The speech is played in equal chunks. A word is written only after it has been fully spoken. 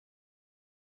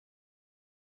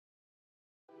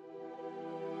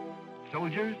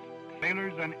soldiers,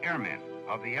 sailors, and airmen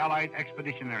of the Allied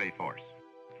Expeditionary Force.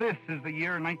 This is the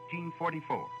year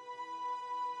 1944.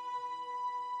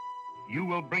 You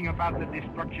will bring about the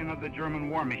destruction of the German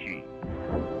war machine.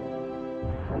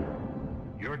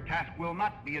 Your task will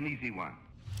not be an easy one.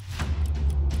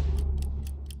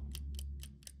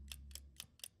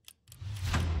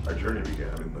 Our journey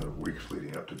began in the weeks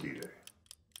leading up to D-Day.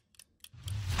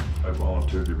 I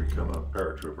volunteered to become a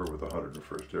paratrooper with the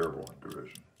 101st Airborne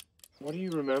Division. What do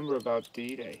you remember about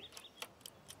D-Day?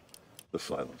 The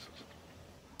silences.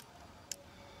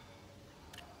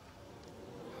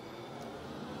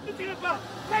 Taking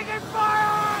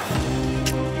fire!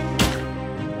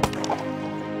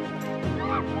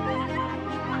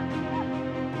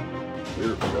 We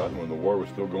had forgotten when the war was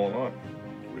still going on.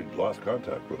 We'd lost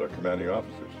contact with our commanding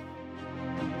officers.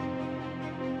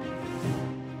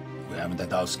 We haven't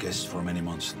had house guests for many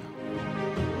months now.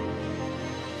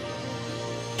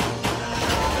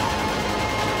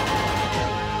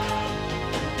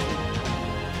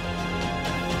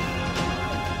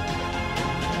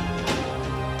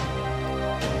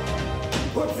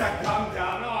 Put that gun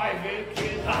down, I will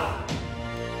kill her.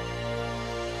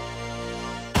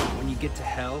 When you get to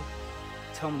hell,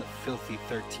 tell them the filthy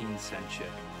 13 sent you.